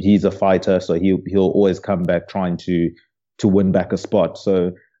 he's a fighter, so he'll always come back trying to win back a spot.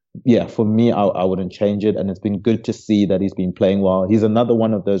 So yeah, for me, I wouldn't change it. And it's been good to see that he's been playing well. He's another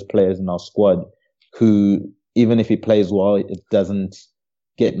one of those players in our squad who, even if he plays well, it doesn't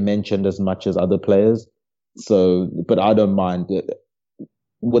get mentioned as much as other players. So, but I don't mind it.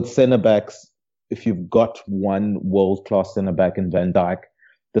 With centre backs, if you've got one world-class centre back in Van Dijk,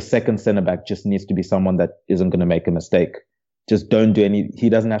 the second centre back just needs to be someone that isn't going to make a mistake. Just he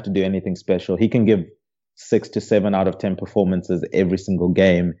doesn't have to do anything special. He can give 6 to 7 out of 10 performances every single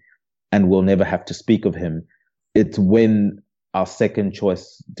game, and we'll never have to speak of him. It's when our second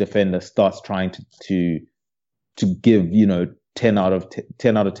choice defender starts trying to give 10 out of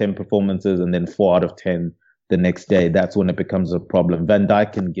 10 performances and then 4 out of 10 the next day. That's when it becomes a problem. Van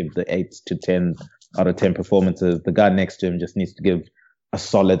Dijk can give the 8 to 10 out of 10 performances. The guy next to him just needs to give a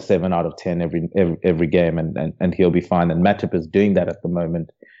solid 7 out of 10 every game, and he'll be fine. And Matip is doing that at the moment.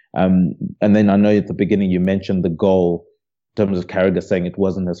 And then I know at the beginning you mentioned the goal in terms of Carragher saying it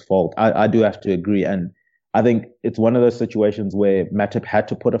wasn't his fault. I do have to agree, and I think it's one of those situations where Matip had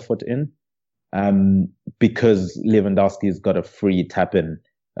to put a foot in, because Lewandowski's got a free tap in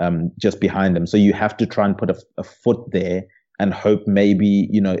just behind him. So you have to try and put a foot there and hope maybe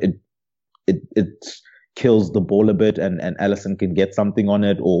it kills the ball a bit and Alisson can get something on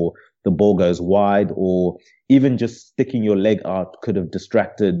it, or the ball goes wide, or even just sticking your leg out could have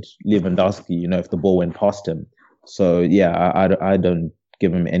distracted Lewandowski, if the ball went past him. So yeah, I don't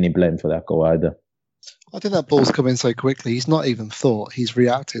give him any blame for that goal either. I think that ball's come in so quickly. He's not even thought. He's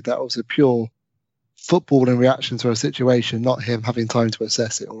reacted. That was a pure footballing reaction to a situation, not him having time to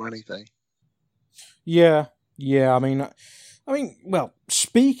assess it or anything. Yeah. Yeah, well,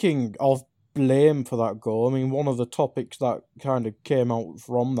 speaking of blame for that goal, one of the topics that kind of came out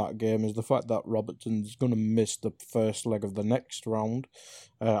from that game is the fact that Robertson's going to miss the first leg of the next round.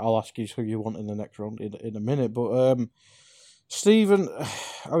 I'll ask you who you want in the next round in a minute, but Stephen,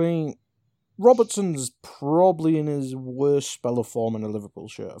 Robertson's probably in his worst spell of form in a Liverpool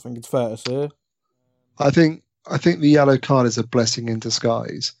shirt. I think it's fair to say. I think the yellow card is a blessing in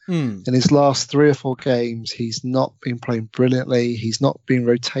disguise. In his last 3 or 4 games, he's not been playing brilliantly. He's not been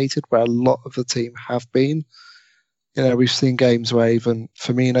rotated where a lot of the team have been. We've seen games where even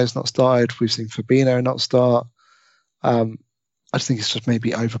Firmino's not started. We've seen Fabinho not start. I just think it's just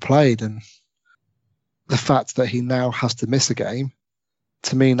maybe overplayed. And the fact that he now has to miss a game,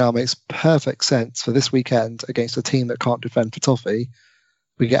 to me now makes perfect sense for this weekend against a team that can't defend for Toffee.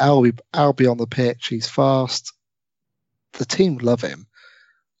 We get Albie on the pitch. He's fast. The team love him.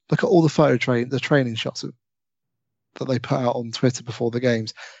 Look at all the training shots that they put out on Twitter before the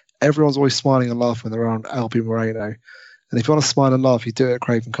games. Everyone's always smiling and laughing when they're around Albie Moreno. And if you want to smile and laugh, you do it at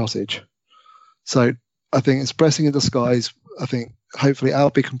Craven Cottage. So I think it's a blessing in disguise. I think hopefully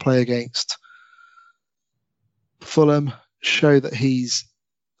Albie can play against Fulham, show that he's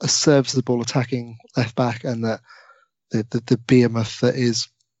a serviceable attacking left back, and that the behemoth that is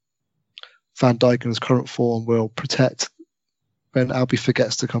Van Dijk in his current form will protect when Albie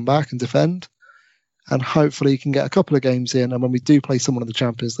forgets to come back and defend. And hopefully he can get a couple of games in, and when we do play someone in the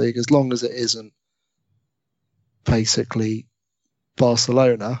Champions League, as long as it isn't basically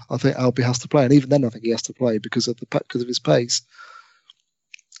Barcelona, I think Albie has to play. And even then I think he has to play because of his pace.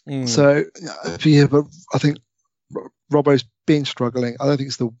 So, but I think Robbo's been struggling. I don't think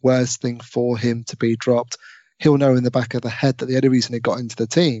it's the worst thing for him to be dropped. He'll know in the back of the head that the only reason he got into the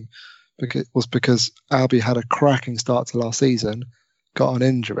team was because Albie had a cracking start to last season, got an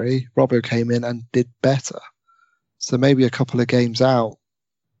injury, Robbo came in and did better. So maybe a couple of games out,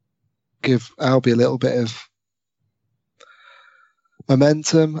 give Albie a little bit of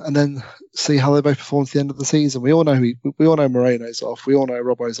momentum, and then see how they both perform to the end of the season. We all know Moreno's off. We all know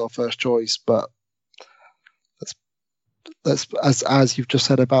Robbo's our first choice, but that's as you've just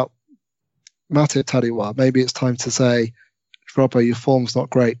said about Matip Tadiwa, maybe it's time to say, Robbo, your form's not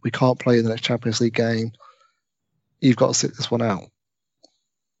great. We can't play in the next Champions League game. You've got to sit this one out.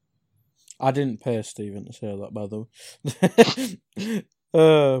 I didn't pay Stephen to say that, by the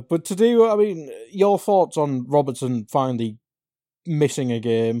way. But to do, your thoughts on Robertson finally missing a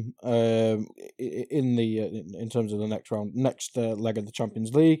game in terms of the next leg of the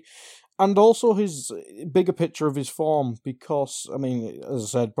Champions League, and also his bigger picture of his form, because, as I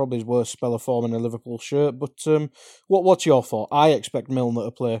said, probably his worst spell of form in a Liverpool shirt. But what's your thought? I expect Milner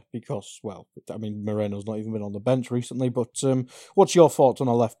to play because, Moreno's not even been on the bench recently. But what's your thoughts on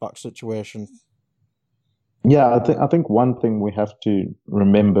a left-back situation? Yeah, I think one thing we have to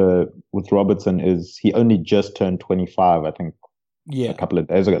remember with Robertson is he only just turned 25, I think, a couple of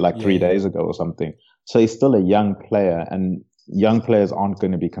days ago, 3 days ago or something. So he's still a young player, and young players aren't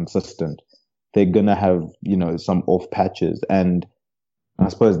going to be consistent. They're going to have, some off patches. And I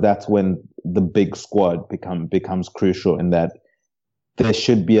suppose that's when the big squad becomes crucial, in that there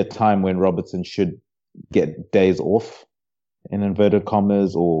should be a time when Robertson should get days off, in inverted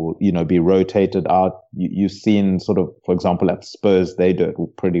commas, or, be rotated out. You've seen sort of, for example, at Spurs, they do it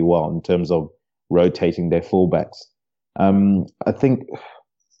pretty well in terms of rotating their fullbacks. I think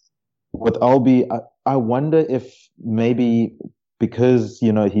with Albie, I wonder if maybe because,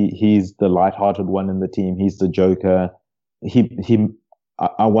 he's the lighthearted one in the team, he's the joker.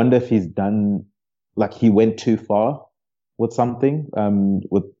 I wonder if he's done, he went too far with something,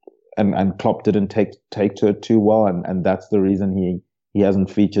 and Klopp didn't take to it too well, and that's the reason he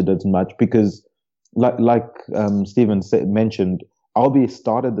hasn't featured as much, because like Stephen mentioned, Albie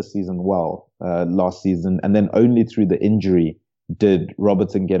started the season well last season, and then only through the injury did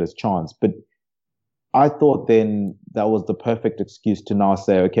Robertson get his chance. But I thought then that was the perfect excuse to now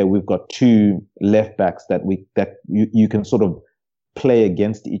say, okay, we've got 2 left backs that you can sort of play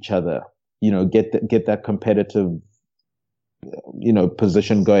against each other, get that competitive,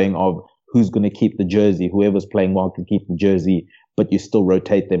 position going of who's going to keep the jersey. Whoever's playing well can keep the jersey, but you still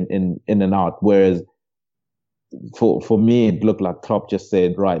rotate them in and out. Whereas for me, it looked like Klopp just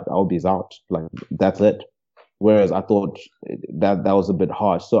said, right, Albie's out, that's it. Whereas I thought that was a bit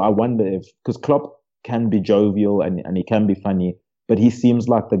harsh. So I wonder if, because Klopp can be jovial and he can be funny, but he seems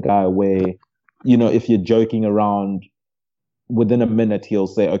like the guy where, if you're joking around, within a minute he'll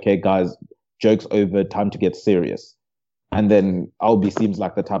say, okay, guys, joke's over, time to get serious. And then Albie seems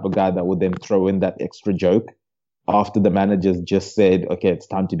like the type of guy that would then throw in that extra joke after the manager's just said, okay, it's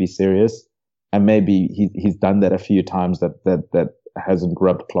time to be serious. and maybe he's done that a few times that hasn't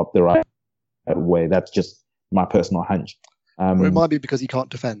rubbed Klopp the right way. That's just my personal hunch. Or it might be because he can't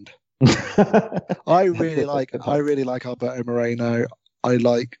defend. I really like Alberto Moreno. I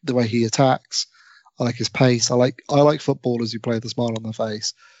like the way he attacks. I like his pace. I like footballers who play with a smile on their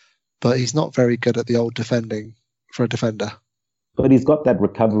face. But he's not very good at the old defending for a defender. But he's got that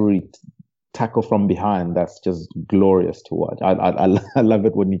recovery tackle from behind that's just glorious to watch. I love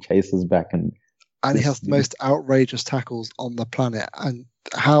it when he chases back and he has the most outrageous tackles on the planet. And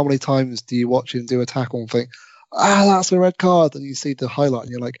how many times do you watch him do a tackle and think, that's a red card, and you see the highlight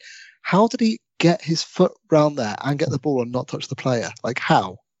and you're like, how did he get his foot round there and get the ball and not touch the player? Like,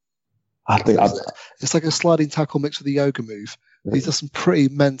 how? It's like a sliding tackle mixed with a yoga move. These are some pretty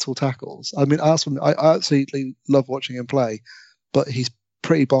mental tackles. I mean, I absolutely love watching him play, but he's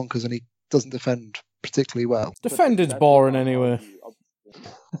pretty bonkers and he doesn't defend particularly well. Defending's boring anyway.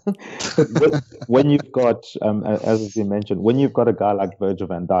 When you've got, as you mentioned, when you've got a guy like Virgil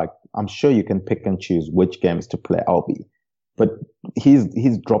van Dijk, I'm sure you can pick and choose which games to play Albie. But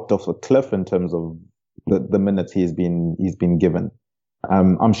he's dropped off a cliff in terms of the minutes he's been given.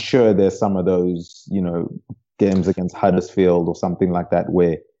 I'm sure there's some of those, games against Huddersfield or something like that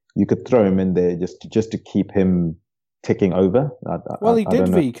where you could throw him in there just to keep him ticking over. He did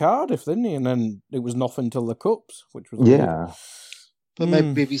v Cardiff, didn't he? And then it was nothing till the Cups, which was yeah. Good. But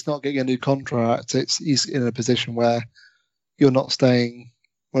maybe if he's not getting a new contract, he's in a position where you're not staying.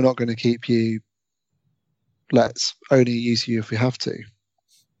 We're not going to keep you. Let's only use you if we have to.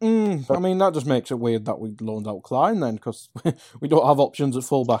 I mean, that just makes it weird that we loaned out Klein then, because we don't have options at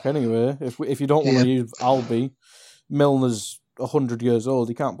fullback anyway. If you don't want to use Albie, Milner's 100 years old.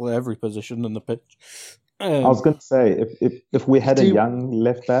 He can't play every position in the pitch. I was going to say, if we had a young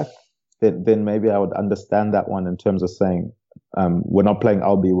left back, then maybe I would understand that one in terms of saying, we're not playing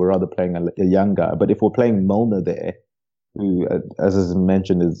Albie, we're rather playing a young guy. But if we're playing Milner there, who, as is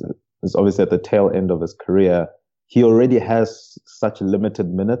mentioned, is obviously at the tail end of his career, he already has such limited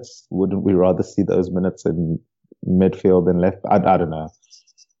minutes. Wouldn't we rather see those minutes in midfield than left? I don't know.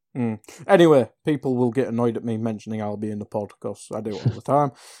 Anyway, people will get annoyed at me mentioning Albie in the pod because I do it all the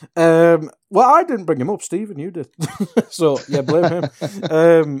time. Well, I didn't bring him up, Stephen, you did. So, yeah, blame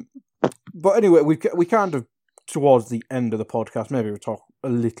him. But anyway, we kind of, towards the end of the podcast, maybe we'll talk a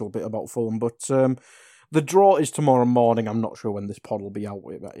little bit about Fulham, but the draw is tomorrow morning. I'm not sure when this pod will be out.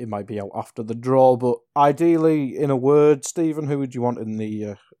 It might be out after the draw, but ideally, in a word, Stephen, who would you want in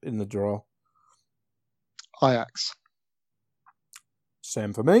the draw? Ajax.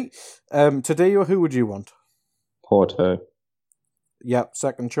 Same for me. Tadeo, who would you want? Porto. Yep,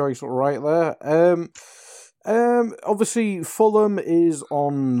 second choice right there. Obviously, Fulham is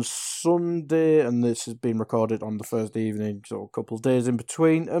on Sunday, and this has been recorded on the Thursday evening, so a couple of days in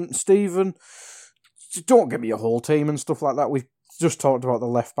between. Stephen, don't give me a whole team and stuff like that. We've just talked about the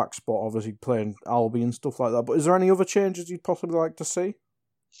left-back spot, obviously playing Albie and stuff like that, but is there any other changes you'd possibly like to see?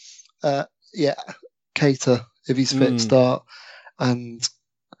 Yeah, Keita, if he's fit, start. And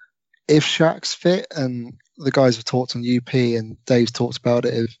if Shaq's fit, and the guys have talked on UP and Dave's talked about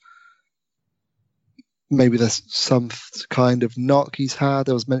it, if maybe there's some kind of knock he's had.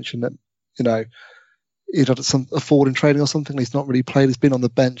 There was mention that, he'd had a fall in training or something. He's not really played. He's been on the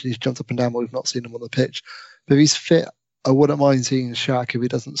bench and he's jumped up and down, but we've not seen him on the pitch. But if he's fit, I wouldn't mind seeing Shaq if he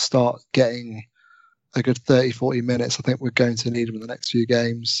doesn't start getting a good 30, 40 minutes. I think we're going to need him in the next few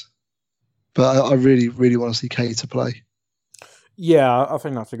games. But I really, really want to see Keita play. Yeah, I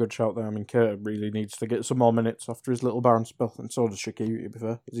think that's a good shout there. I mean, Keita really needs to get some more minutes after his little Barron spell, and so does Shaqiri, to be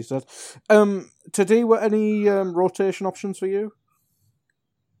fair, as he said. Today, were any rotation options for you?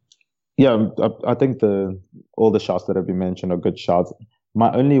 Yeah, I think all the shots that have been mentioned are good shots.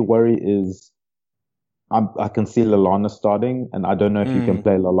 My only worry is I can see Lallana starting, and I don't know if you can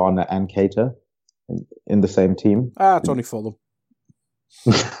play Lallana and Keita in the same team. It's only Fulham.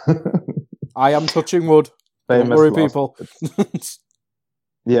 I am touching wood. Don't worry, people.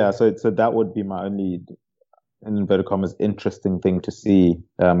 Yeah, so that would be my only, in inverted commas, interesting thing to see,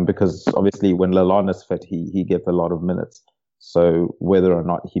 because obviously when Lallana's fit, he gets a lot of minutes. So whether or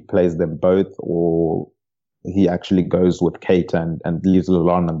not he plays them both, or he actually goes with Keita and leaves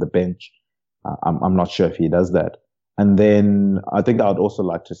Lallana on the bench, I'm not sure if he does that. And then I think I'd also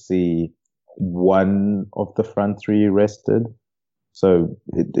like to see one of the front three rested. So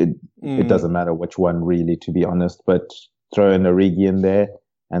it doesn't matter which one really, to be honest, but throw an Origi in there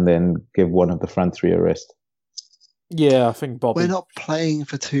and then give one of the front three a rest. Yeah, I think Bobby. We're not playing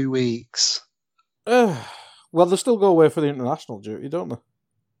for 2 weeks. Well, they still go away for the international duty, don't they?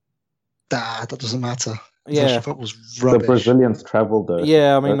 That doesn't matter. Yeah. Football's The rubbish. Brazilians travelled though.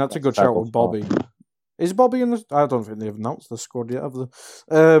 Yeah, I mean, that's a good shout travel with Bobby. Is Bobby in the... I don't think they've announced the squad yet, have they?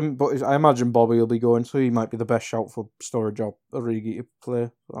 But I imagine Bobby will be going, so he might be the best shout for Sturridge or Origi to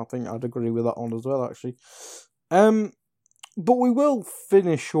play. I think I'd agree with that one as well, actually. But we will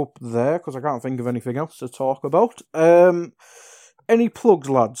finish up there, because I can't think of anything else to talk about. Any plugs,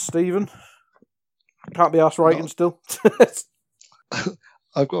 lads? Stephen? Can't be asked writing still?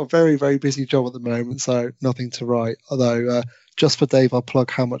 I've got a very, very busy job at the moment, so nothing to write. Although, just for Dave, I'll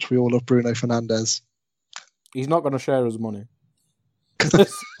plug how much we all love Bruno Fernandes. He's not going to share his money.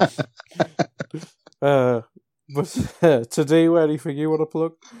 But today, anything you want to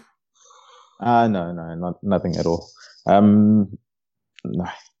plug? No, nothing at all. No,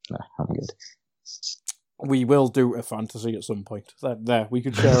 I'm good. We will do a fantasy at some point. There, we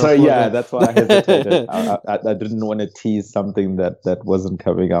could share. So yeah, that's why I hesitated. I didn't want to tease something that wasn't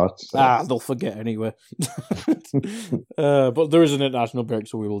coming out. So. They'll forget anyway. But there is an international break,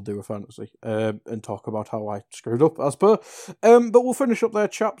 so we will do a fantasy and talk about how I screwed up as per. But we'll finish up there,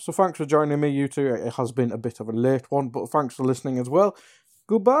 chaps. So thanks for joining me, you two. It has been a bit of a late one, but thanks for listening as well.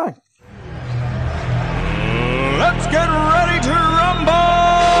 Goodbye. Let's get ready to rumble!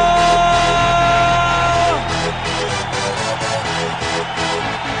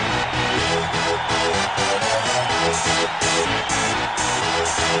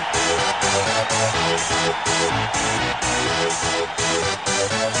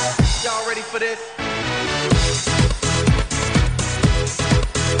 Y'all ready for this?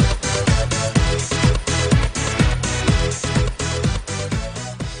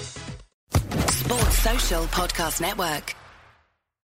 Sports Social Podcast Network.